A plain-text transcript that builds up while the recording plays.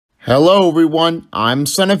Hello everyone, I'm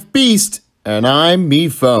Son of Beast, and I'm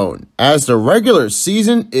MePhone, as the regular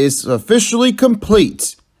season is officially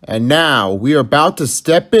complete. And now we are about to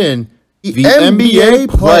step in the NBA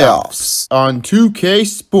playoffs on 2K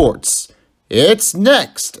Sports. It's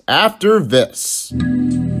next after this.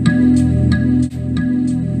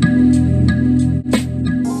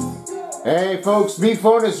 Hey folks,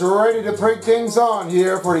 MePhone is ready to break things on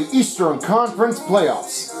here for the Eastern Conference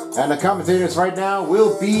playoffs. And the commentators right now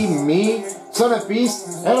will be me, Son of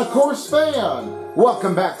Beast, and of course Fan.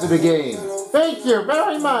 Welcome back to the game. Thank you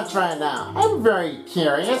very much right now. I'm very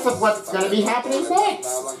curious of what's going to be happening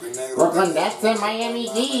next. Brooklyn Nets and Miami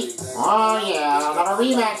Heat. Oh yeah, another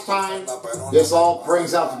rematch time. This all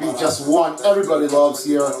brings out to be just one everybody loves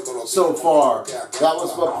here so far. That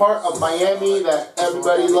was the part of Miami that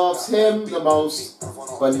everybody loves him the most,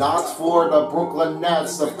 but not for the Brooklyn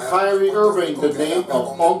Nets of Kyrie Irving, the name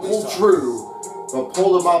of Uncle Drew. But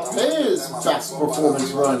pulled him up his best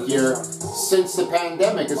performance run here since the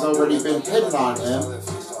pandemic has already been hitting on him,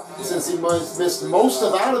 since he missed most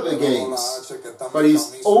out of the games. But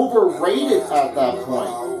he's overrated at that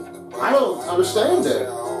point. I don't understand it.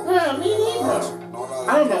 Yeah, me neither.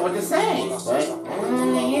 I don't know what to say, but,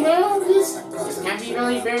 you know, this can be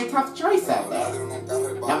really very tough choice out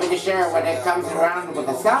there. Not to sure when it comes around with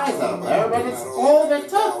the size out there, but it's all that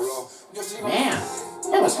took. Man,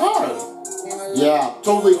 that was hard. Yeah,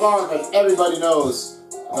 totally hard, but everybody knows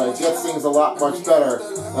it gets things a lot much better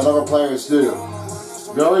than other players do.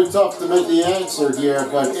 Very tough to make the answer here,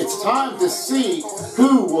 but it's time to see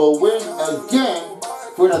who will win again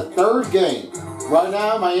for the third game. Right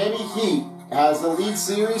now, Miami Heat has the lead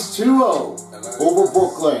series 2-0 over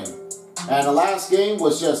Brooklyn. And the last game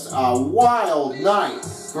was just a wild night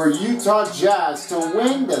for Utah Jazz to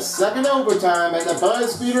win the second overtime, and the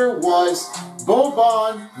buzz beater was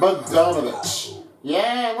Boban Bogdanovic.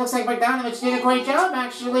 Yeah, it looks like Bogdanovic did a great job,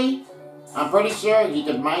 actually. I'm pretty sure he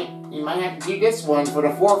might have to do this one for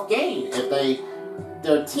the fourth game if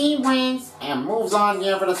their team wins and moves on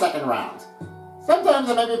here for the second round. Sometimes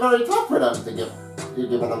it might be very tough for them to give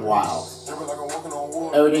it a while.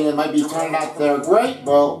 Everything that might be turning out there great,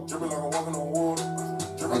 well,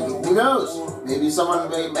 who knows? Maybe someone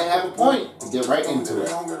may have a point to get right into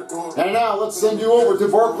it. And now let's send you over to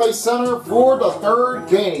Barclays Center for the third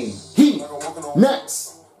game. Heat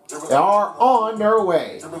Nets are on their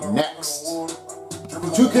way. Next.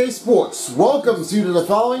 2K Sports welcomes you to the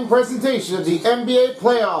following presentation of the NBA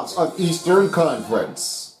playoffs of Eastern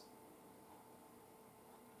Conference.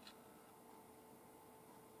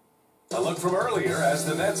 A look from earlier as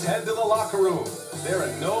the Nets head to the locker room. They're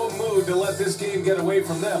in no mood to let this game get away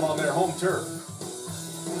from them on their home turf.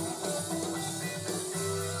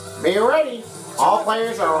 Be ready. All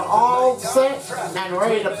players are all set and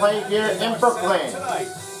ready to play here in Brooklyn.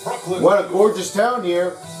 What a gorgeous town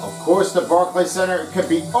here. Of course, the Barclays Center could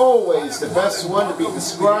be always the best one to be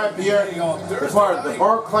described here as part of the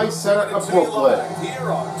Barclays Center of Brooklyn.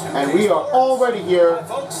 And we are already here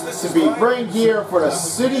to be bringing here for the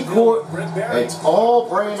city court. It's all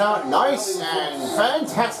bringing out nice and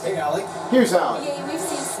fantastic. Here's Alec. Yeah, we've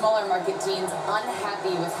seen smaller market teams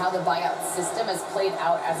unhappy with how the buyout system has played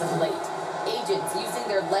out as of late. Agents using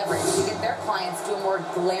their leverage to get their clients to a more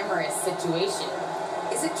glamorous situation.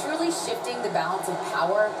 Is it truly shifting the balance of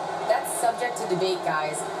power? That's subject to debate,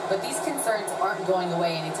 guys, but these concerns aren't going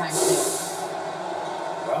away anytime soon.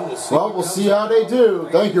 Well, we'll see how they do.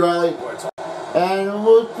 Thank you, Allie. And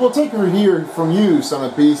we'll take it here from you, Son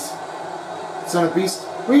of Beast. Son of Beast,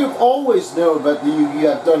 we have always known that you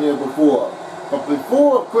have done it before. But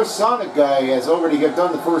before Chris Sonic guy has already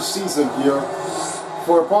done the first season here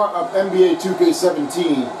for a part of NBA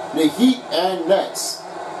 2K17, the Heat and Nets.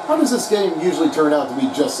 How does this game usually turn out to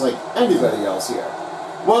be just like anybody else here?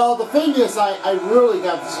 Well, the thing is, I really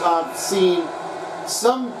have seen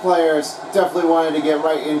some players definitely wanted to get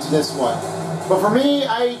right into this one. But for me,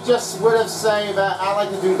 I just would have said that I like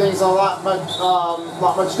to do things a lot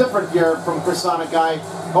much different here from Chris Sonic guy.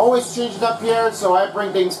 Always change it up here, so I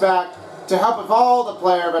bring things back to help with all the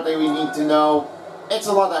player that we need to know. It's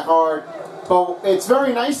a lot that hard, but it's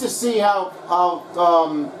very nice to see how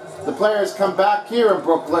the players come back here in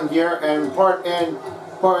Brooklyn here and part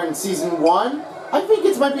in season 1. I think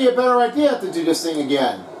it might be a better idea to do this thing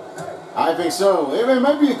again. I think so. It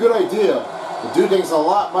might be a good idea to do things a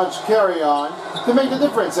lot much carry on to make the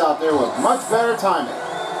difference out there with much better timing.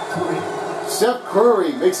 Steph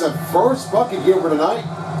Curry makes a first bucket here for tonight.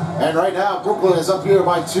 And right now Brooklyn is up here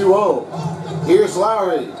by 2-0. Here's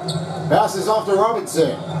Lowry. Passes off to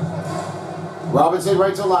Robinson. Robinson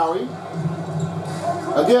right to Lowry.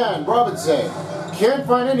 Again, Robinson. can't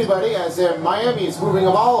find anybody as Miami is moving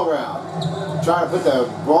the ball around. Trying to put the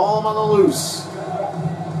ball on the loose.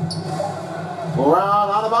 Around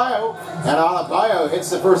Adebayo, and Adebayo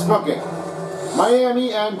hits the first bucket.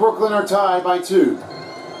 Miami and Brooklyn are tied by 2.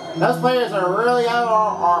 Those players are really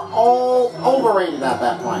are all overrated at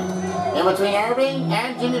that point. In between Irving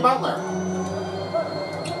and Jimmy Butler.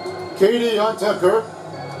 KD on Tucker.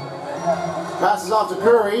 Passes off to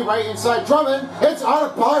Curry, right inside Drummond. It's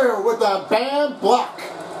Adebayo with a bam block.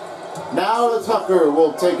 Now the Tucker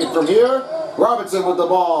will take it from here. Robinson with the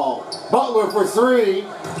ball. Butler for 3.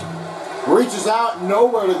 Reaches out,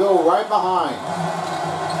 nowhere to go, right behind.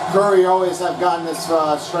 Curry always have gotten this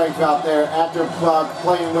strength out there after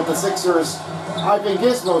playing with the Sixers. I think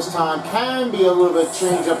his most time can be a little bit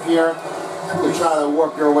change up here to try to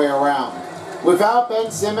work your way around. Without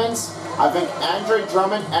Ben Simmons, I think Andre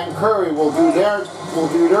Drummond and Curry will do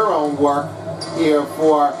their own work here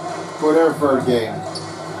for their third game.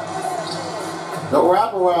 The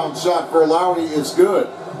wraparound shot for Lowry is good.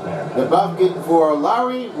 The bucket for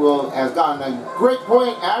Lowry has gotten a great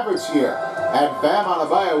point average here. And Bam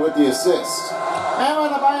Adebayo with the assist. Bam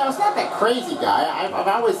Adebayo's not that crazy guy. I've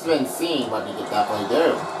always been seeing what he could definitely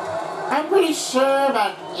do. I'm pretty sure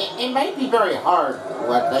that it might be very hard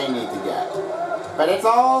what they need to get. But it's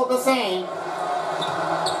all the same.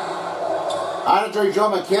 Andre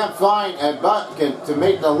Drummond can't find a bucket to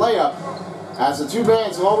make the layup as the two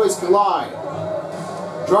bands will always collide.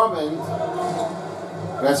 Drummond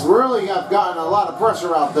has really gotten a lot of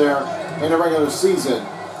pressure out there in the regular season.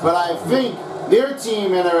 But I think their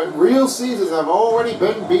team in a real season have already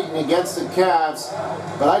been beaten against the Cavs.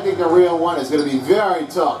 But I think the real one is going to be very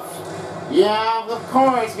tough. Yeah, of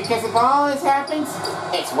course, because if all this happens,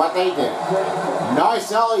 it's what they do.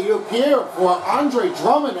 Nice alley-oop here for Andre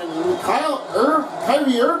Drummond, and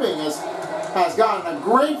Kyrie Irving has gotten a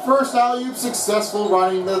great first alley-oop, successful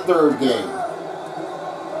running the third game.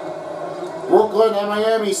 Brooklyn and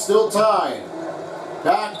Miami still tied.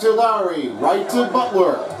 Back to Lowry, right to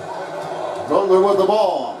Butler. Butler with the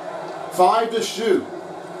ball. 5 to shoot.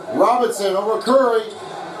 Robinson over Curry.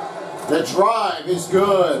 The drive is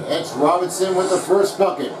good. It's Robinson with the first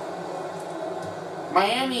bucket.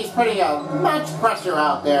 Miami is putting much pressure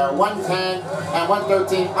out there. 110 and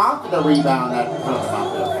 113 off of the rebound that put them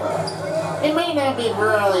out there. It may not be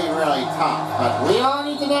really, really tough, but we all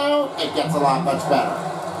need to know it gets a lot much better.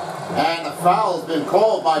 And the foul has been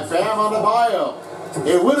called by Bam Adebayo.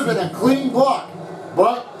 It would have been a clean block,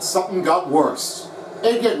 but something got worse.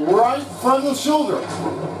 It hit right from the shoulder.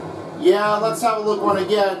 Yeah, let's have a look one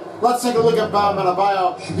again. Let's take a look at Bam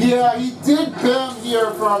Adebayo. Yeah, he did bam here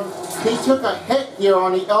he took a hit here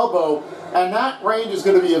on the elbow, and that range is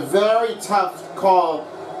going to be a very tough call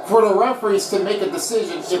for the referees to make a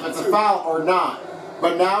decision if it's a foul or not.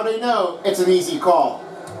 But now they know it's an easy call.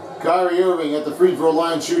 Kyrie Irving at the free throw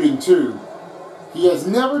line shooting 2. He has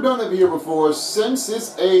never done it here before since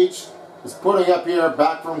his age. Is putting up here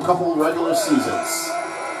back from a couple regular seasons.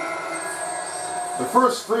 The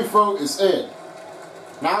first free throw is in.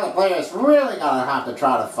 Now the players really gonna have to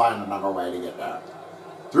try to find another way to get there.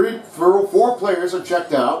 4 players are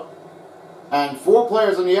checked out, and 4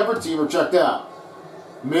 players on the other team are checked out.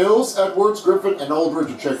 Mills, Edwards, Griffin, and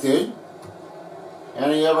Aldridge are checked in. And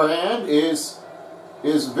on the other hand is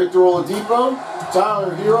Victor Oladipo,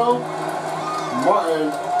 Tyler Hero,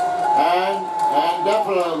 Martin, and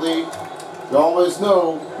definitely, you always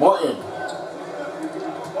know, Martin.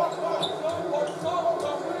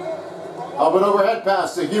 Up and overhead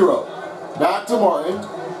pass to Hero. Back to Martin.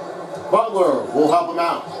 Butler will help him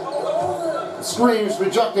out. The screens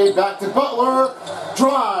rejected, back to Butler.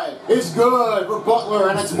 Drive is good for Butler,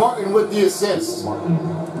 and it's Martin with the assist.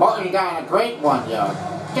 Martin got a great one, yo.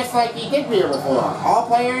 Just like he did here before. All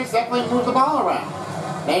players definitely move the ball around.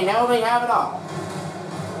 They know they have it all.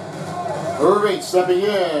 Irving stepping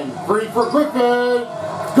in. Free for Griffin.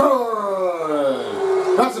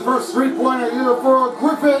 Good. That's the first three-pointer here for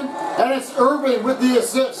Griffin. And it's Irving with the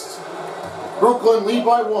assist. Brooklyn lead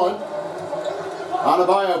by 1.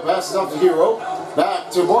 Adebayo passes off to Hero. Back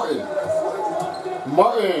to Martin.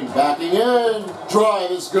 Martin backing in.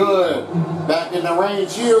 Drive is good. Back in the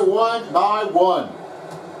range here, 1 by 1.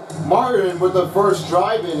 Martin with the first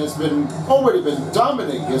drive in has already been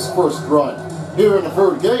dominating his first run here in the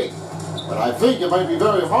third game. But I think it might be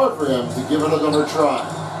very hard for him to give it another try.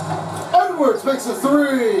 Edwards makes a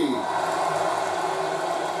 3.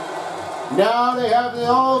 Now they have it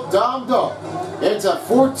all dommed up. It's a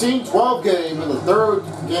 14-12 game in the third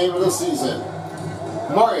game of the season.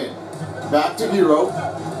 Martin back to Hero.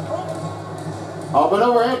 Up and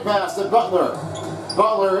overhead pass to Butler.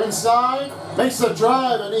 Butler inside, makes the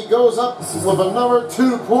drive, and he goes up with another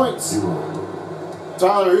 2 points.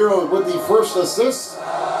 Tyler Herro with the first assist,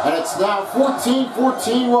 and it's now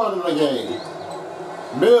 14-14 run in the game.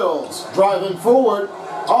 Mills driving forward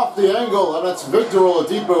off the angle, and it's Victor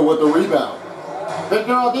Oladipo with the rebound.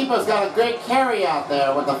 Victor Oladipo's got a great carry out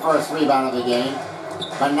there with the first rebound of the game.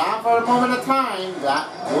 But now for a moment of time, that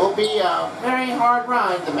will be a very hard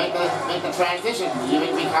run to make the transition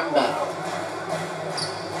even become better.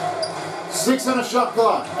 6 on a shot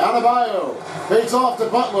clock. Adebayo fades off to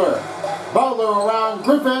Butler. Butler around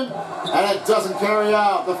Griffin, and it doesn't carry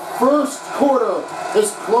out. The first quarter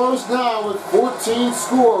is closed now with 14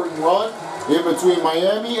 scoring run in between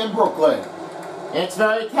Miami and Brooklyn. It's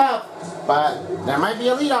very tough, but there might be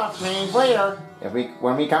a leadoff change later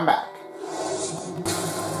when we come back.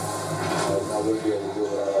 I wouldn't be able to do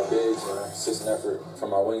it with our bigs and our consistent effort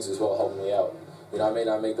from our wings as well, helping me out. You know, I may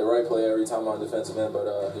not make the right play every time on defensive end, but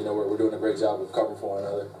you know, we're doing a great job of covering for one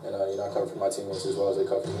another, and you know, I cover for my teammates as well as they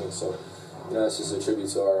cover for me. So, you know, that's just a tribute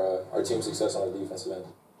to our team's success on the defensive end.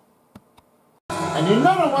 And you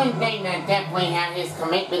know the one thing that definitely had his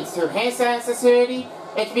commitments to his security?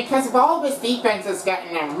 It's because of all this defense has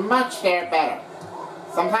gotten much better.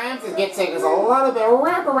 Sometimes it gets there's a little bit of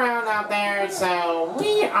wraparound out there, so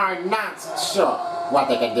we are not sure what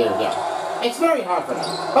they can do here. It's very hard for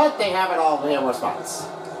them, but they have it all in their response.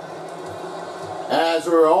 As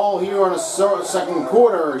we're all here on a second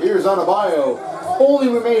quarter, here's Adebayo. Only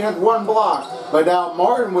may have one block, but now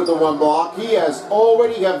Martin with the one block. He has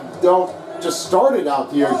already just started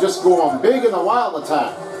out here, just going big in the wild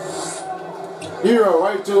attack. Herro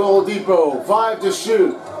right to Oladipo, 5 to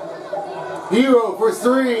shoot. Herro for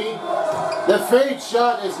 3. The fake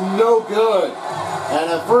shot is no good. And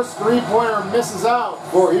the first three-pointer misses out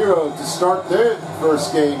for Herro to start their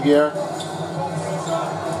first game here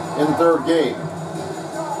in the third game.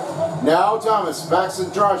 Now Thomas backs to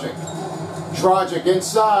Dragic. Dragic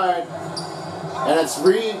inside, and it's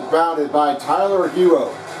rebounded by Tyler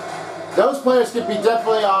Herro. Those players could be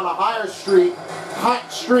definitely on a hot streak,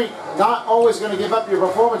 not always going to give up your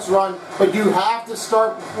performance run, but you have to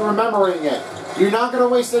start remembering it. You're not going to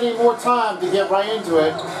waste any more time to get right into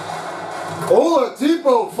it.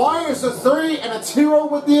 Oladipo fires a 3, and it's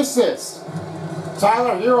Herro with the assist.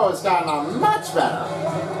 Tyler Herro has gotten much better.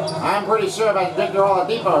 I'm pretty sure that Victor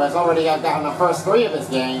Oladipo has already gotten the first 3 of his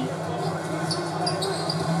game.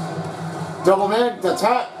 Double man to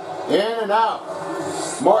tap, in and out.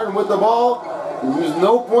 Martin with the ball. There's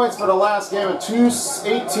no points for the last game, at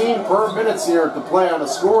 2:18 per minute here to play on a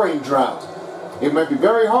scoring drought. It might be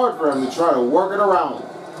very hard for him to try to work it around.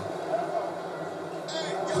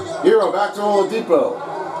 Herro back to Oladipo.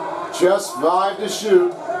 Just 5 to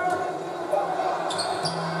shoot.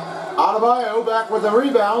 Adebayo back with the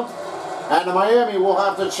rebound. And the Miami will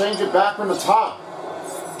have to change it back from the top.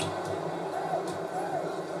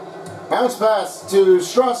 Bounce pass to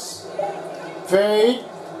Struss. Fade.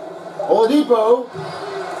 Oladipo.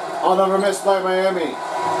 Another miss by Miami.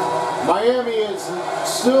 Miami is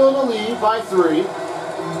still in the lead by 3.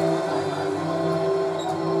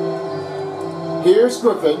 Here's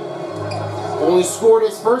Griffin. Only scored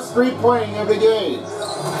his first 3-point of the game.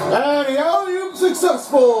 And the alley-oop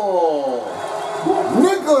successful!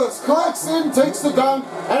 Nicholas Claxton takes the dunk,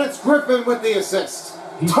 and it's Griffin with the assist.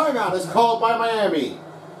 Timeout is called by Miami.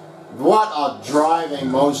 What a driving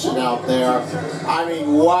motion out there. I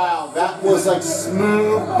mean, wow, that was like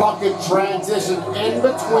smooth bucket transition in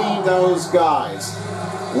between those guys.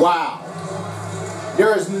 Wow.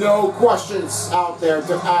 There is no questions out there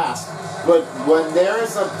to ask. But when there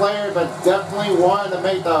is a player that definitely wanted to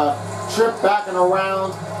make the trip back and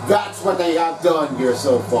around, that's what they have done here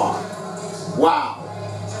so far. Wow.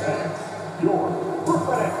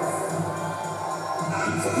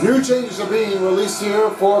 New changes are being released here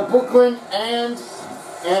for Brooklyn and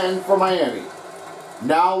for Miami.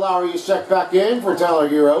 Now Lowry is checked back in for Tyler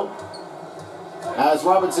Herro, as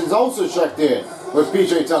Robinson's also checked in with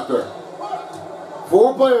PJ Tucker.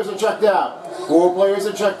 4 players are checked out. 4 players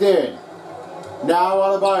are checked in. Now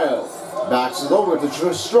Adebayo backs it over to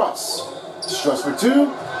Struss. Struss for 2.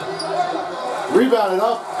 Rebounded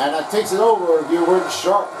up, and that takes it over to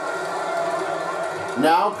Sharp.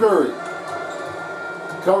 Now Curry.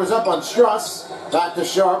 Covers up on Struss. Back to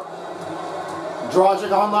Sharp.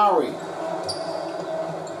 Dragic on Lowry.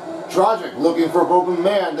 Dragic looking for an open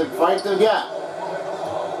man to fight the gap.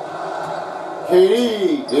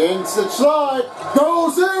 KD inside slide.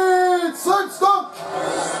 Goes in! Slick dunk!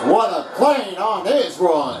 What a plane on his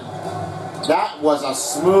run. That was a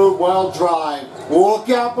smooth, well drive. Look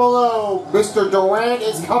out below. Mr. Durant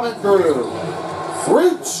is coming through.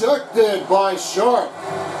 Rejected by Sharp.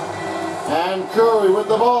 And Curry with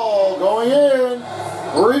the ball going in.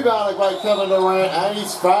 Rebounded by Kevin Durant, and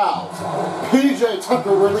he's fouled. PJ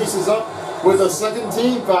Tucker releases up with a second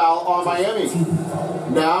team foul on Miami.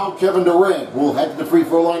 Now Kevin Durant will head to the free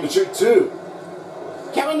throw line to shoot two.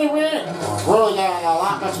 Kevin Durant really getting a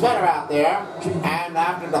lot much better out there. And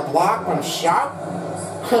after the block from Sharp,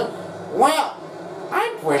 well,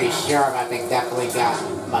 I'm pretty sure that they definitely got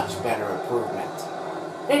much better improvement.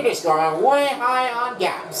 They're just going way high on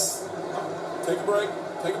gaps. Take a break.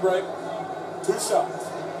 Take a break. 2 shots.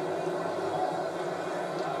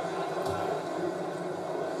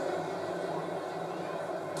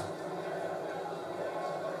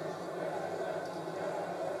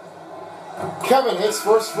 Kevin, his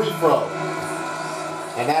first free throw.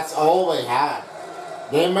 And that's all they had.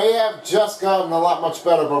 They may have just gotten a lot much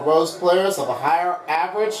better, but most players have a higher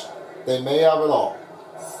average. They may have it all.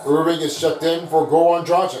 Irving is checked in for Goran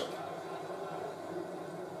Dragic.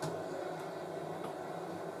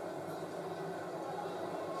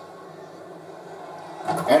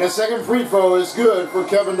 And a second free throw is good for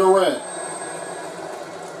Kevin Durant.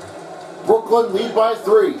 Brooklyn lead by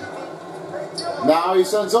 3. Now he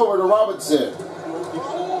sends over to Robinson.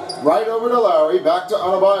 Right over to Lowry, back to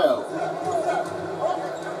Adebayo.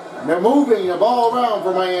 They're moving the ball around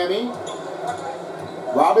for Miami.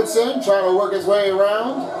 Robinson trying to work his way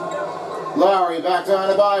around. Lowry back to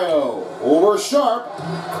Adebayo. Over Sharp.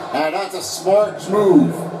 And that's a smart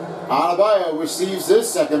move. Adebayo receives his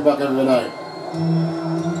second bucket of the night.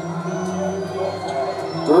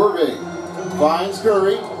 Irving finds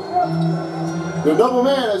Curry. The double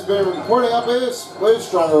man has been pointing up his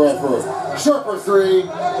stronger effort. Sharp for 3.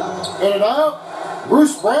 In and out.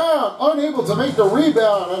 Bruce Brown unable to make the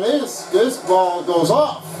rebound, and this ball goes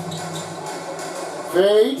off.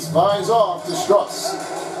 Fades, finds off to Struss.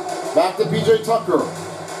 Back to PJ Tucker.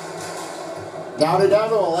 Now they're down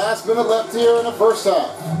to a last minute left here in the first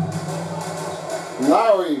half.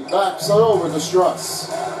 Lowry backs it over to Struss.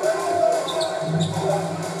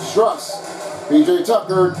 Struss. PJ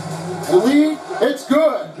Tucker. The lead, it's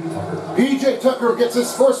good. PJ Tucker gets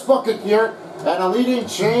his first bucket here, and a leading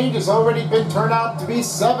change has already been turned out to be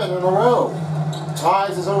 7 in a row.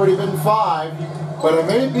 Ties has already been 5, but it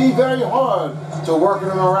may be very hard to work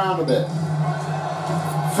him around a bit.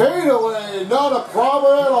 Fade away, not a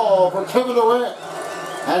problem at all for Kevin Durant.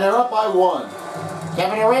 And they're up by 1.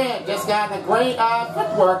 Kevin Durant just got the great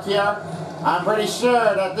footwork here. I'm pretty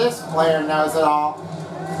sure that this player knows it all.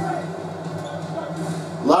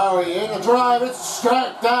 Lowry in the drive, it's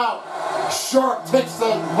striked out. Sharp takes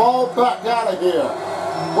the ball back out of here.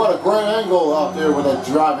 What a great angle out there with a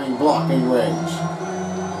driving blocking range.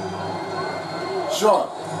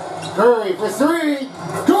 Sharp. Curry for 3.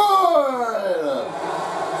 Good!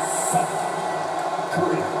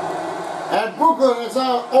 And Brooklyn is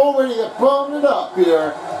out already bumping it up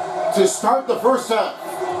here to start the first half.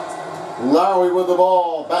 Lowry with the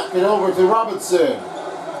ball, back it over to Robinson.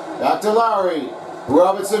 Back to Lowry.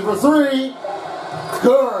 Robinson for 3.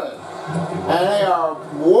 Good. And they are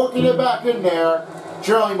working it back in there,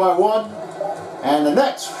 trailing by 1. And the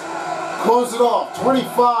Nets close it off,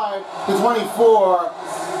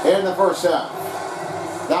 25-24 in the first half.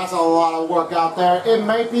 That's a lot of work out there. It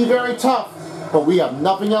might be very tough, but we have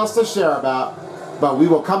nothing else to share about. But we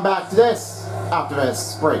will come back to this after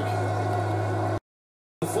this break.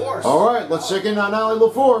 All right, let's check in on Allie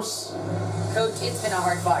LaForce. Coach, it's been a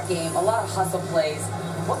hard-fought game, a lot of hustle plays.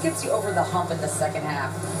 What gets you over the hump in the second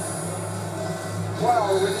half?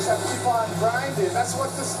 Well, we just have to keep on grinding. That's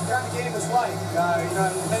what this kind of game is like. In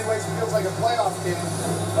many ways it feels like a playoff game.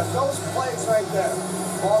 But those plays right there,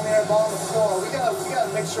 ball in the air, ball on the floor, we gotta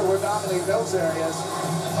make sure we're dominating those areas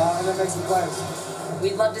and then make some plays.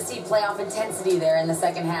 We'd love to see playoff intensity there in the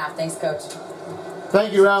second half. Thanks, Coach.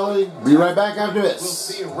 Thank you, Allie. Be right back after this. We'll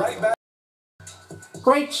see you right back.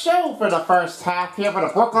 Great show for the first half here for the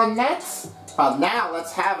Brooklyn Nets. But now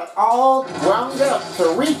let's have it all wound up to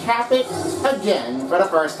recap it again for the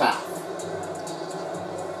first half.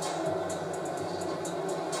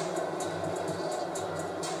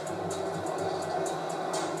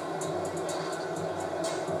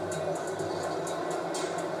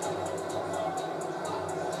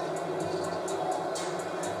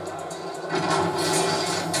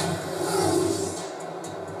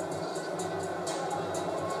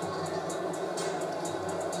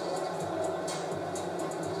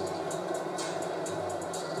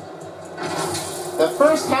 The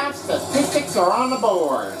first half statistics are on the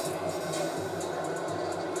board.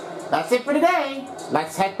 That's it for today.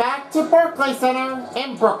 Let's head back to Barclays Center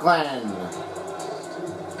in Brooklyn.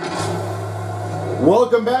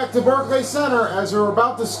 Welcome back to Barclays Center as we're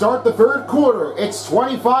about to start the third quarter. It's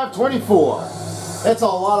 25-24. It's a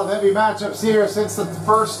lot of heavy matchups here since the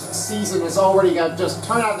first season has already just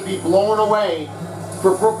turned out to be blown away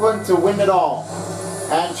for Brooklyn to win it all.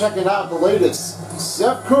 And checking out the latest,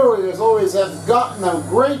 Steph Curry has always gotten a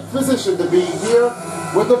great position to be here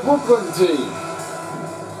with the Brooklyn team.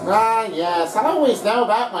 Yes, I always know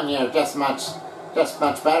that one here just much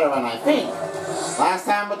better than I think. Last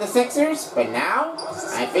time with the Sixers, but now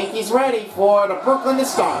I think he's ready for the Brooklyn to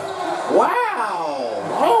start. Wow!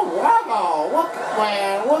 Oh wow!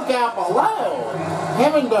 Look out below.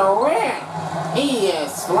 Kevin Durant, he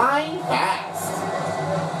is flying fast.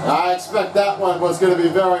 I expect that one was going to be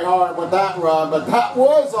very hard with that run, but that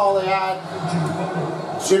was all they had.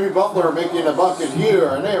 Jimmy Butler making a bucket here,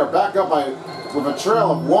 and they are back up with a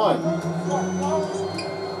trail of 1.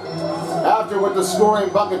 After with the scoring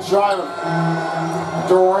bucket try of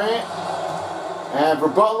Durant, and for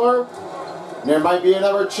Butler, there might be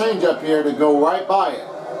another change up here to go right by it.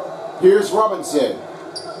 Here's Robinson,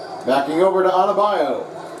 backing over to Adebayo,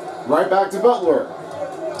 right back to Butler.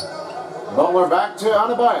 Butler back to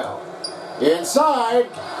Adebayo. Inside,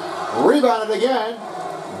 rebounded again.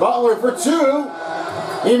 Butler for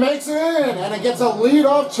 2. He makes it in, and it gets a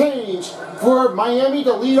lead-off change for Miami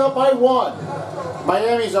to lead up by 1.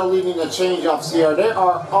 Miami's are leading the change-offs here. They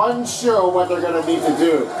are unsure what they're going to need to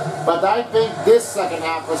do. But I think this second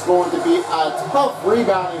half is going to be a tough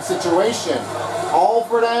rebounding situation. All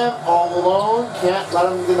for them, all alone, can't let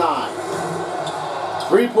them deny.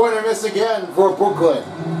 3-pointer miss again for Brooklyn.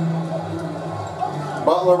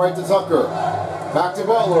 Butler right to Tucker. Back to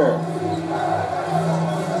Butler.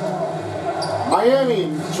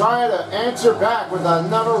 Miami trying to answer back with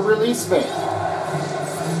another release fake.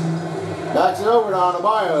 Backs it over to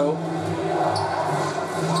Adebayo.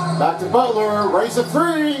 Back to Butler. Raise a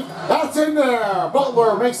 3. That's in there.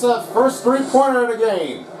 Butler makes the first 3-pointer of the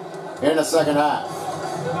game in the second half.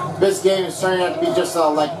 This game is turning out to be just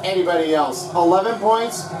like anybody else. 11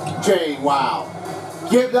 points. Jay, wow.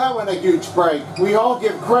 Give that one a huge break. We all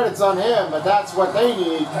give credits on him, but that's what they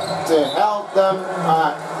need to help them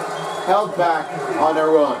held back on their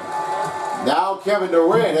run. Now Kevin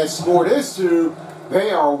Durant has scored his 2. They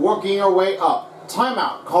are working their way up.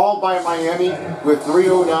 Timeout called by Miami with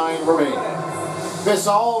 3:09 remaining. This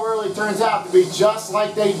all really turns out to be just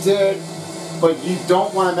like they did, but you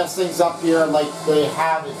don't want to mess things up here like they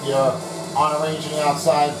have if you're on arranging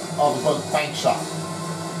outside of the bank shot.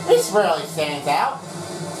 This really stands out.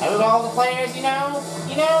 And with all the players, you know,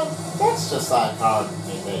 that's just like how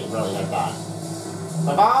they really have done.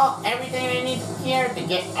 With everything they need here to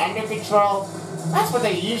get under control, that's what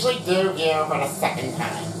they usually do here for the second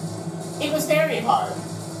time. It was very hard,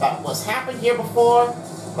 but what's happened here before,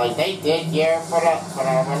 like they did here for the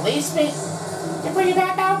release fee, to bring it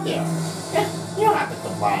back out there. You don't have to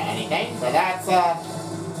comply anything, but that's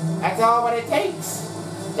all what it takes.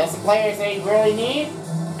 Just the players they really need,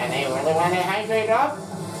 and they really want to hydrate up.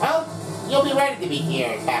 Well, you'll be ready to be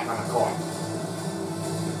here back on the court.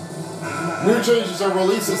 New changes and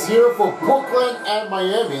releases here for Brooklyn and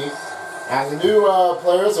Miami. As the new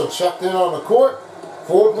players are checked in on the court.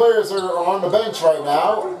 4 players are on the bench right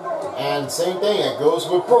now. And same thing, it goes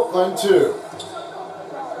with Brooklyn too.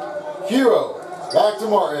 Hero, back to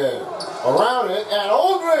Martin. Around it, and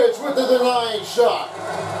Aldridge with the denying shot.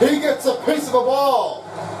 He gets a piece of the ball.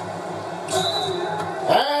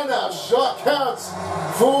 And a shot counts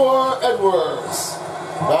for Edwards.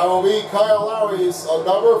 That will be Kyle Lowry's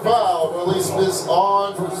another foul. Release this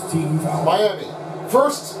on Miami.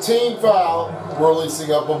 First team foul,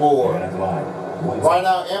 releasing up a board. Right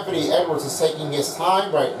now, Anthony Edwards is taking his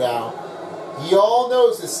time right now. He all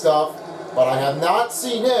knows his stuff, but I have not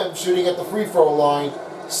seen him shooting at the free throw line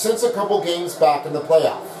since a couple games back in the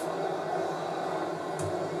playoff.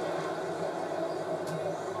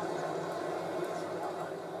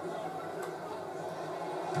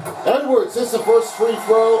 Edwards hits the first free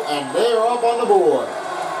throw, and they're up on the board.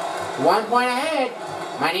 1 point ahead.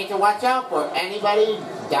 Might need to watch out for anybody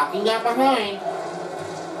ducking up behind.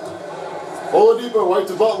 Oladipo right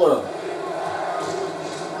to Butler.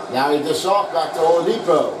 Now he dish off back to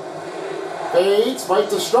Oladipo. Fades right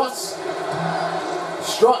to Struss.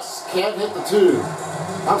 Struss can't hit the 2.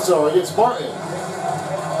 I'm sorry, it's Martin.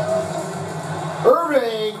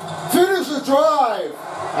 Irving finishes the drive.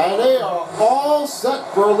 And they are all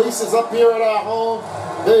set for releases up here at our home.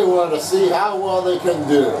 They want to see how well they can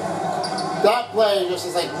do. That play just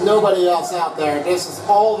is like nobody else out there. This is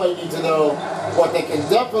all they need to know. What they can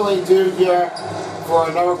definitely do here for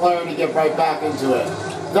another player to get right back into it.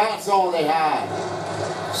 That's all they had.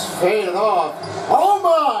 Just fade it off. Oh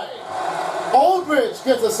my! Aldridge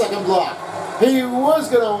gets a second block. He was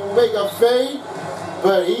going to make a fade,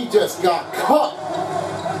 but he just got caught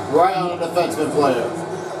right on a defenseman player.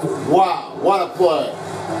 Wow, what a play.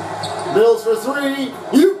 Mills for three,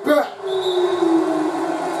 you bet.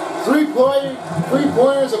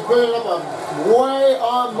 Three-pointers are putting up a way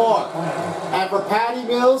on mark. And for Patty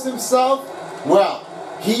Mills himself, well,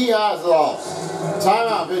 he has it all.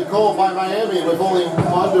 Timeout been called by Miami with only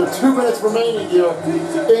under 2 minutes remaining here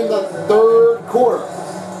in the third quarter.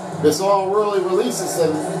 This all really releases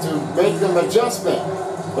them to make them adjustment.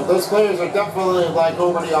 But those players are definitely like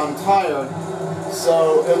already on tired.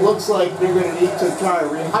 So it looks like they're going to need to try to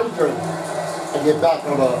rehydrate and get back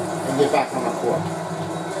on the court.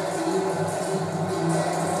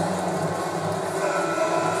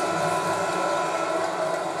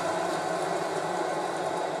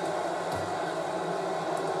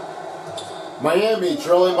 Miami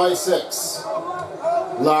trailing by 6.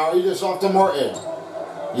 Lowry just off to Martin.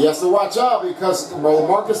 He has to watch out because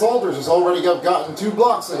Marcus Aldridge has already gotten 2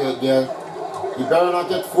 blocks again. He better not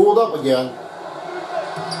get fooled up again.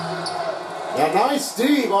 A nice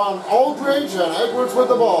Steve on Aldridge and Edwards with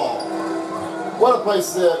the ball. What a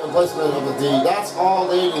placement of the D. That's all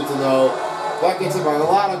they need to know. That gets him a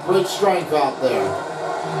lot of great strength out there.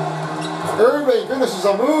 Irving finishes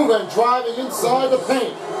a move and driving inside the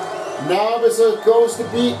paint. Now this goes to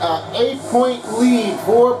be an 8-point lead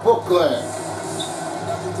for Brooklyn.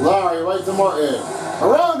 Lowry right to Martin.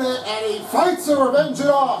 Around it, and he fights to revenge it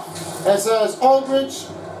off. And says, Aldridge,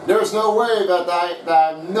 there's no way that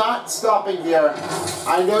I'm not stopping here.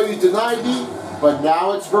 I know you denied me, but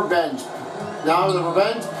now it's revenge. Now the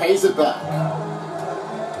revenge pays it back.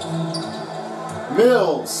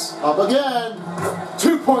 Mills up again.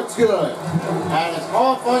 2 points good. And it's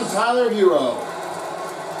off on Tyler Hero.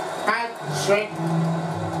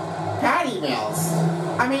 Patty Mills.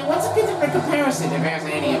 I mean, what's a different comparison if there's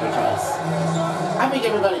any other choice? I think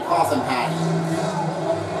everybody calls him Patty.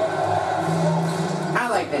 I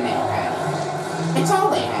like the name Patty. It's all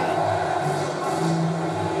they had.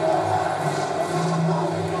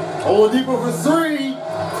 Oladipo for 3.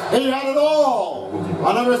 He had it all.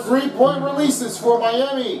 Another 3-point releases for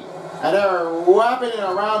Miami. And they're wrapping it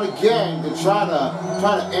around again to try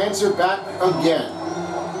to answer back again.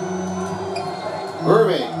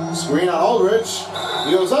 Irving, screen on Aldridge.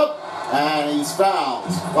 He goes up, and he's fouled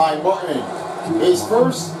by Martin. His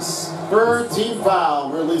third team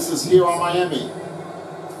foul releases here on Miami.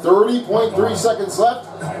 30.3 seconds left.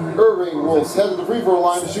 Irving will head to the free throw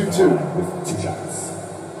line to shoot 2.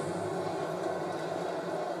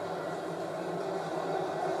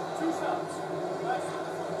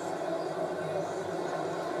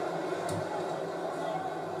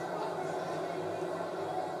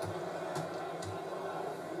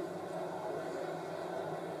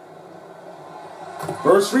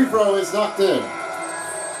 First free throw is knocked in.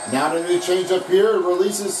 Now the new change up here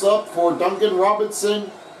releases up for Duncan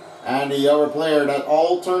Robinson and the other player that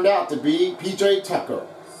all turned out to be PJ Tucker.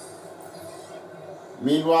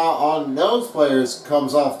 Meanwhile, on those players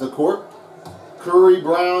comes off the court. Curry,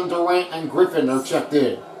 Brown, Durant, and Griffin are checked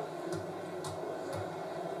in.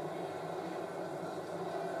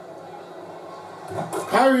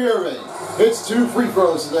 Kyrie Irving hits 2 free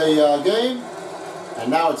throws in the game. And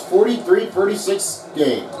now it's 43-36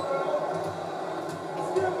 game.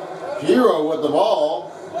 Hero with the ball.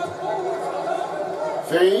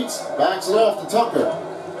 Fades, backs it off to Tucker.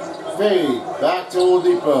 Fade, back to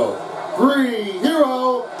Oladipo. 3,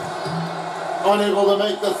 Hero. Unable to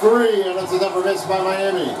make the 3, and it's another miss by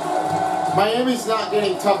Miami. Miami's not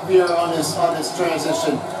getting tough here on this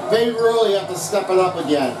transition. They really have to step it up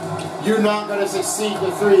again. You're not going to succeed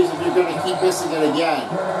with 3s if you're going to keep missing it again.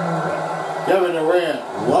 Kevin Durant,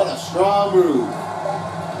 what a strong move.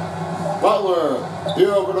 Butler,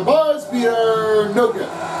 here over the buzz beater, no good.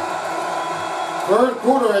 Third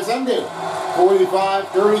quarter has ended.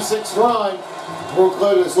 45-36 run.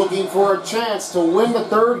 Brooklyn is looking for a chance to win the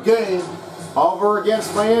third game over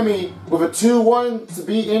against Miami with a 2-1 to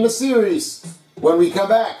be in the series. When we come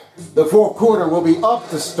back, the fourth quarter will be up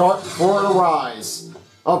to start for a rise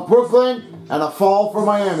of Brooklyn and a fall for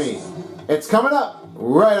Miami. It's coming up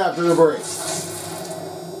right after the break.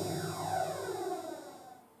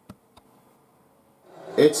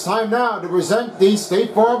 It's time now to present the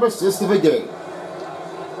State Farm Assist of the game.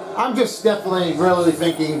 I'm just definitely really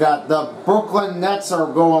thinking that the Brooklyn Nets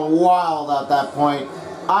are going wild at that point.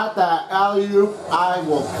 At that alley-oop, I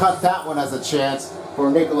will cut that one as a chance for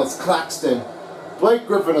Nicholas Claxton. Blake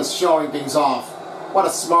Griffin is showing things off. What a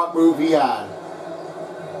smart move he had.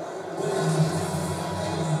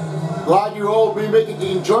 Glad you all be making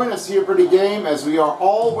you join us here for the game as we are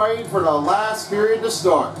all waiting for the last period to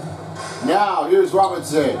start. Now, here's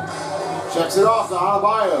Robinson. Checks it off to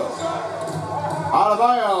Adebayo.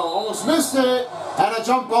 Adebayo almost missed it, and a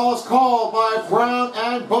jump ball is called by Brown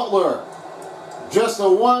and Butler. Just a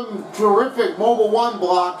one terrific mobile one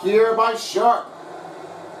block here by Sharp.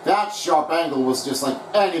 That sharp angle was just like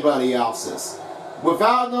anybody else's.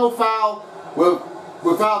 Without no foul,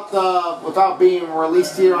 without being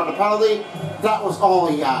released here on the penalty, that was all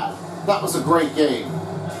he had. That was a great game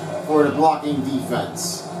for the blocking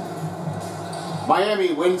defense.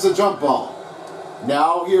 Miami wins the jump ball.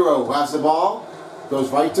 Now Hero has the ball, goes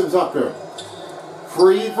right to Tucker.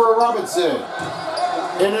 Free for Robinson.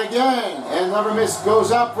 And again, and another miss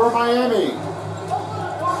goes out for Miami.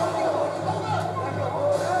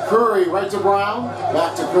 Curry right to Brown,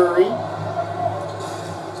 back to Curry,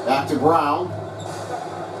 back to Brown.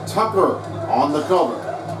 Tucker on the cover.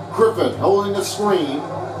 Griffin holding the screen.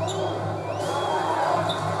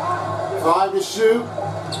 5 to shoot.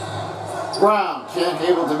 Brown can't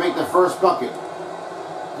able to make the first bucket.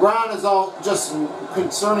 Brown is all just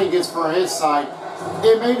concerning is for his side.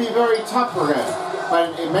 It may be very tough for him,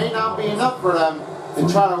 but it may not be enough for them to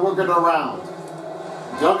try to work it around.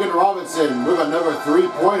 Duncan Robinson with another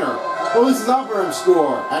three-pointer. Releases up for him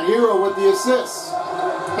score, and Hero with the assist.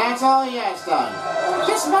 That's all he has done.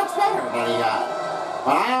 Just much better than he got.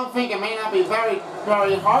 But I don't think it may not be very,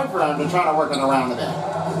 very hard for him to try to work it around a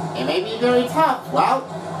bit. It may be very tough. Well,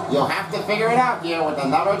 you'll have to figure it out here with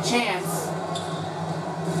another chance.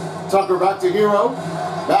 Tucker back to Hero.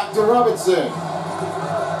 Back to Robinson.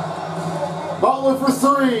 Butler for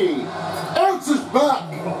three. Answers back.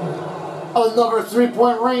 Another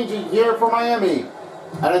three-point range in here for Miami.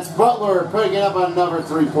 And it's Butler putting up another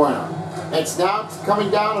three-pointer. It's now coming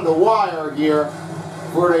down to the wire here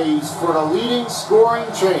for the leading scoring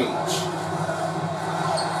change.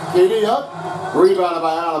 KD up. Rebounded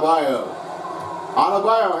by Adebayo.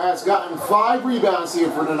 Adebayo has gotten 5 rebounds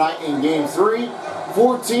here for tonight in Game 3.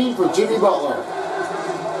 14 for Jimmy Butler.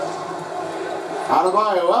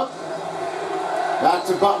 Adebayo up. Back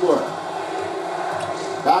to Butler.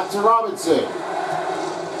 Back to Robinson.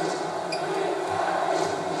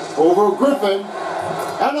 Over Griffin.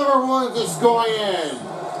 Another one just going in.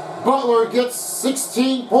 Butler gets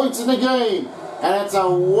 16 points in the game. And it's a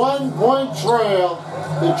 1-point trail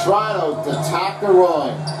to try to attack the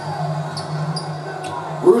run.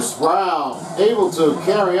 Bruce Brown able to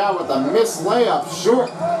carry out with a missed layup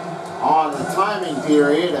short on the timing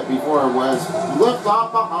period before it was lifted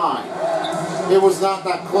off behind. It was not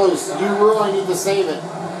that close. You really need to save it.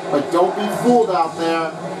 But don't be fooled out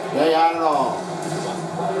there. They had it all.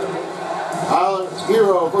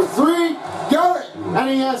 Hero for three. Got it. And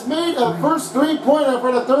he has made a first three-pointer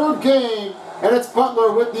for the third game. And it's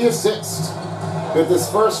Butler with the assist. With this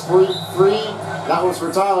first free, that was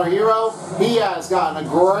for Tyler Hero. He has gotten a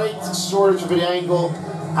great shortage of an angle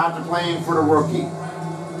after playing for the rookie.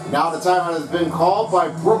 Now the timeout has been called by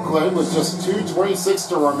Brooklyn with just 2:26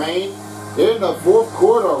 to remain in the fourth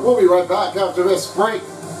quarter. We'll be right back after this break.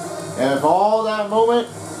 And for all that moment,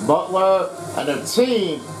 Butler and the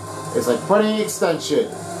team is like putting extension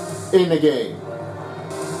in the game.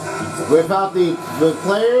 Without the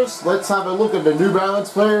players, let's have a look at the New Balance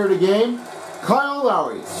player of the game, Kyle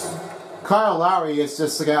Lowry. Kyle Lowry has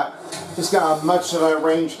just got much of a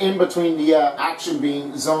range in between the action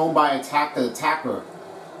being zoned by attack to attacker.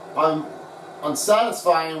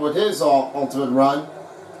 Unsatisfying with his ultimate run.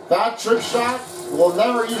 That trick shot will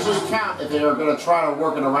never usually count if they are going to try to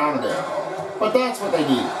work it around it. But that's what they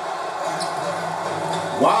need.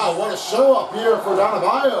 Wow, what a show up here for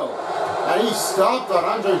Adebayo. And he stopped on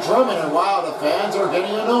Andre Drummond, and wow, the fans are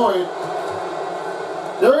getting annoyed.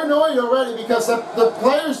 They're annoyed already because the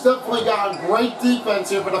players definitely got a great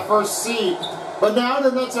defense here for the first seed. But now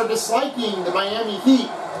the Nets are disliking the Miami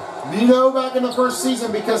Heat. You know, back in the first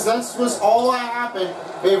season, because this was all that happened.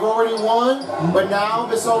 They've already won, but now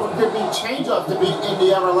this could be change up to be in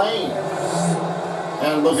the other lane.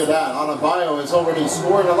 And look at that, Adebayo has already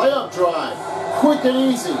scored a layup drive. Quick and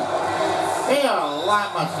easy. They have a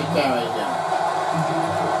lot much to carry now.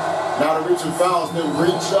 Now the reaching foul has been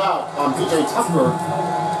reached out on PJ Tucker.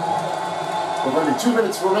 With only 2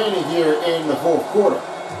 minutes remaining here in the fourth quarter.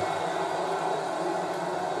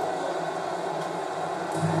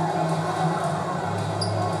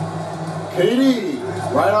 KD,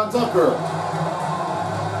 right on Tucker.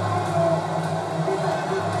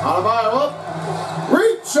 Adebayo up.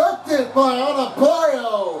 Rejected by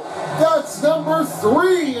Adebayo. That's number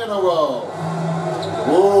 3 in a row.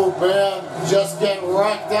 Oh man, just get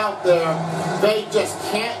wrecked out there. They just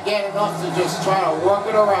can't get enough to just try to work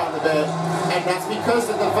it around a bit. And that's because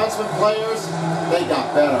the defenseman players, they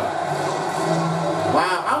got better.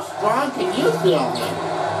 Wow, how strong can you feel him?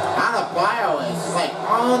 Adebayo is like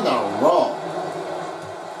on the roll.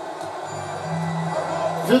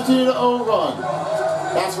 15-0 run.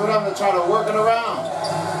 That's for them to try to work it around.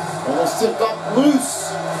 Almost tipped up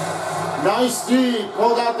loose. Nice D,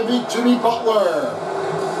 pulled out to beat Jimmy Butler.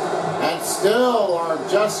 And still are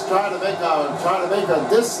just trying to make a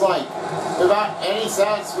dislike without any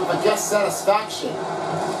sense, with a guest satisfaction.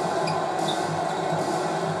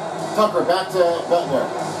 Tucker back to Butler.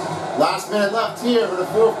 Last minute left here for the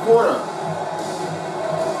fourth quarter.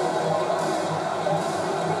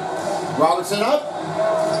 Robinson up.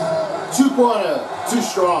 Two-pointer, too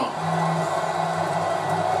strong.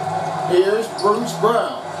 Here's Bruce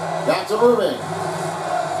Brown. Back to Irving.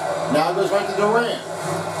 Now goes right to Durant.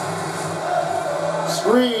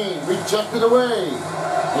 Screen, rejected away.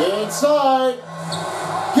 Inside.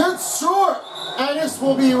 Gets short. And this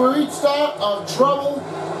will be reached out of trouble.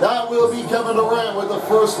 That will be Kevin Durant with the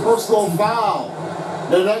first personal foul.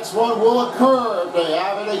 The next one will occur if they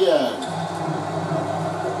have it again.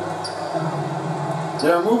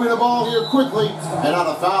 They're moving the ball here quickly, and now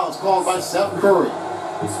the foul is called by Seth Curry.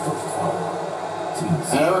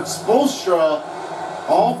 And Eric Spoelstra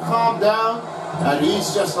all calmed down, and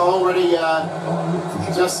he's just already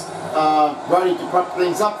ready to prep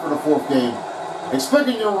things up for the fourth game.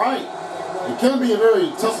 Expecting you're right. It can be a very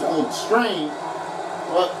difficult strain,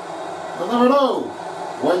 but you'll never know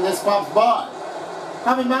when this pops by.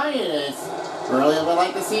 Probably mine it is. Really would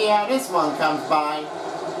like to see how this one comes by.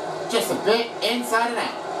 Just a bit inside and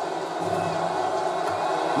out.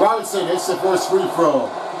 Robinson hits the first free throw.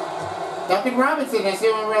 Duncan Robinson is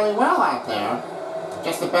doing really well out there.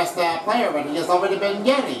 Just the best player that he has already been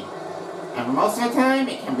getting. And for most of the time,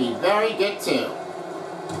 it can be very good too.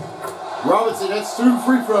 Robinson hits 2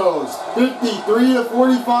 free throws.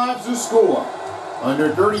 53-45 is the score.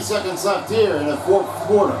 Under 30 seconds left here in the fourth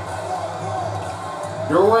quarter.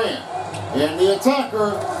 Durant and the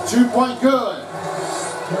attacker, 2-point good.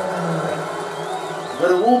 But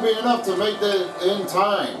it won't be enough to make that in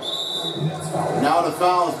time. Now the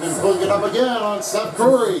foul has been putting it up again on Seth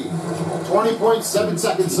Curry. 20.7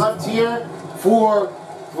 seconds left here for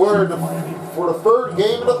the third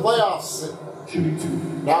game of the playoffs.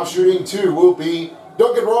 Now shooting 2 will be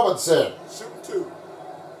Duncan Robinson. Shooting 2.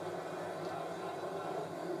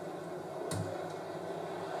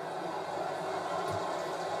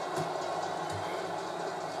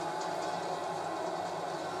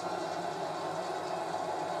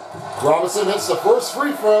 Robinson hits the first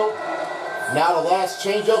free throw. Now the last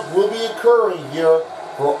changeup will be occurring here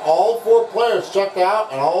for all 4 players checked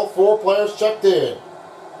out and all 4 players checked in.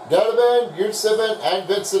 Donovan, Yurtseven, and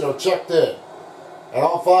Vincent are checked in. And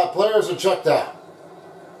all 5 players are checked out.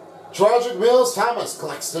 Tragic Mills, Thomas,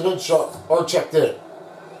 Claxton, and Sharp are checked in.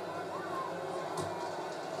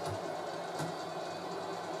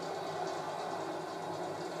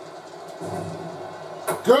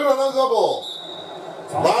 Good on a double.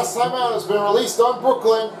 Last timeout has been released on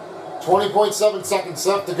Brooklyn. 20.7 seconds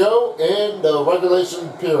left to go in the regulation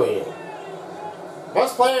period.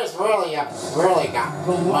 Most players really got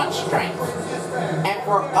much strength. And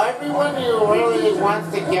for everyone who really wants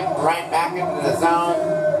to get right back into the zone,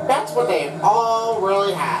 that's what they all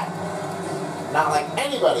really had. Not like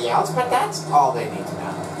anybody else, but that's all they need to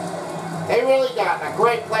know. They really got a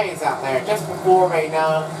great plays out there just before they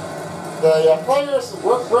know. The players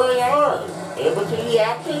work very hard. Able to the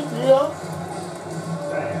action,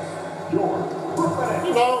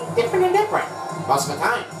 different and different. Most of the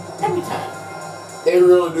time. Every time. They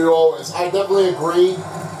really do always. I definitely agree.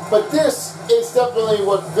 But this is definitely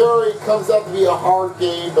what comes out to be a hard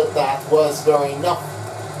game, but that was very enough.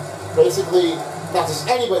 Basically, not just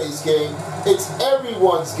anybody's game, it's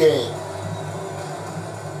everyone's game.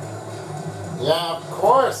 Yeah, of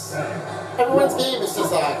course. Everyone's game is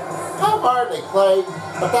just like how hard they play,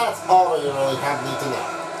 but that's all we really need to know.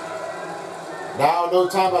 Now, no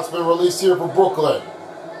timeout's been released here for Brooklyn.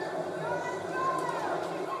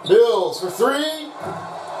 Mills for 3.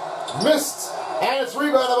 Missed. And it's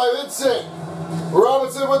rebounded by Vincent.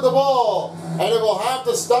 Robinson with the ball. And it will have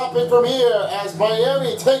to stop it from here as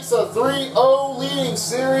Miami takes a 3-0 leading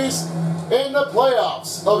series in the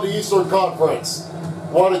playoffs of the Eastern Conference.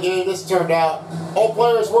 What a game this turned out. All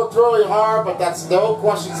players worked really hard, but that's no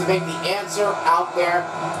question to make the answer out there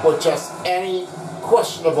with just any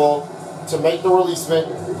questionable to make the releasement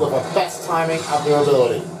with the best timing of their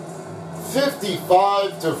ability.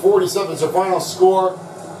 55-47 is their final score.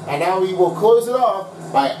 And now we will close it off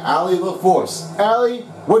by Allie LaForce. Allie,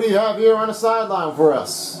 what do you have here on the sideline for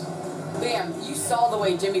us? Bam, you saw the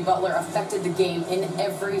way Jimmy Butler affected the game in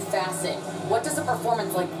every facet. What does a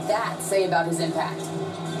performance like that say about his impact?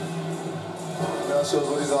 That shows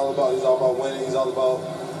what he's all about. He's all about winning. He's all about,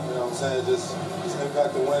 you know what I'm saying, just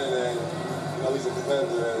impact and winning. And, you know, he's a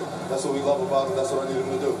competitor. And that's what we love about him. That's what I need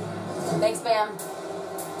him to do. Thanks, Bam.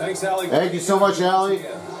 Thanks, Allie. Thank you so much, Allie.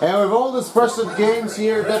 And with all the impressive games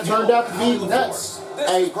here, that turned out to be Nets.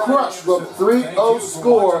 A crush with 3-0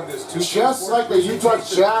 score, just like the Utah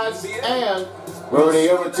Jazz, and we're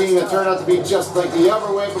the other team that turned out to be just like the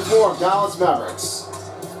other way before, Dallas Mavericks.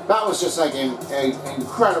 That was just like an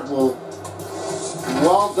incredible,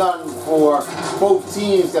 well done for both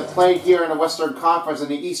teams that played here in the Western Conference and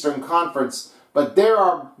the Eastern Conference. But there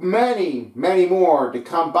are many, many more to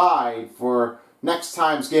come by for next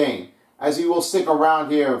time's game, as you will stick around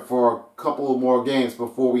here for a couple more games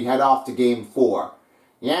before we head off to Game 4.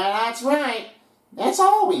 Yeah, that's right. That's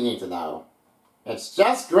all we need to know. It's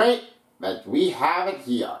just great that we have it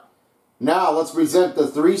here. Now let's present the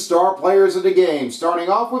 3-star players of the game, starting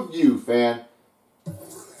off with you, fan.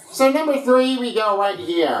 So number 3, we go right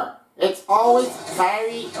here. It's always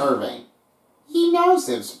Kyrie Irving. He knows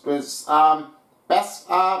his best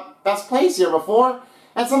place here before,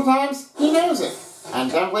 and sometimes he knows it,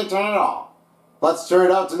 and definitely turn it off. Let's turn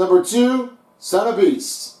it up to number 2, Son of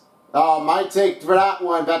Beast. My take for that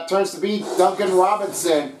one, that turns to be Duncan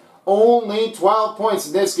Robinson. Only 12 points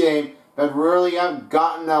in this game, but really have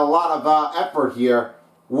gotten a lot of effort here.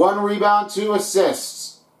 1 rebound, 2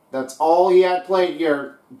 assists. That's all he had played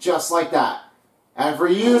here, just like that. And for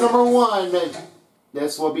you, number 1,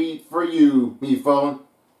 this will be for you, MePhone.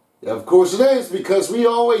 Of course it is, because we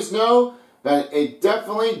always know that it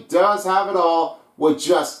definitely does have it all with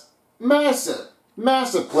just massive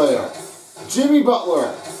player. Jimmy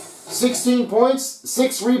Butler. 16 points,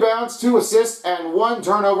 6 rebounds, 2 assists, and 1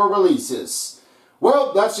 turnover releases.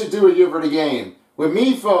 Well, that should do it here for the game. With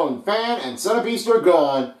MePhone, Fan, and Son of Beast are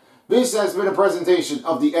gone, this has been a presentation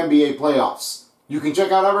of the NBA playoffs. You can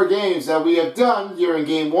check out other games that we have done here in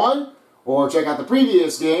Game 1, or check out the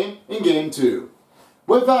previous game in Game 2.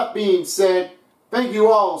 With that being said, thank you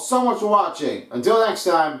all so much for watching. Until next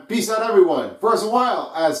time, peace out everyone, for as a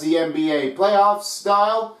while as the NBA playoff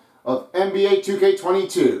style of NBA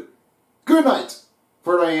 2K22. Good night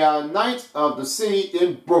for the night of the city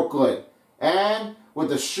in Brooklyn, and with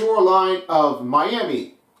the shoreline of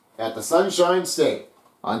Miami at the Sunshine State.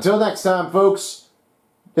 Until next time, folks,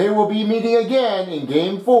 they will be meeting again in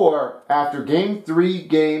Game 4 after Game 3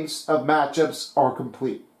 games of matchups are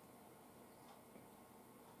complete.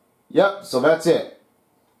 Yep, so that's it.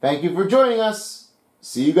 Thank you for joining us.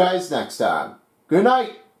 See you guys next time. Good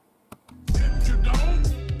night. If you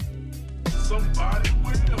don't, somebody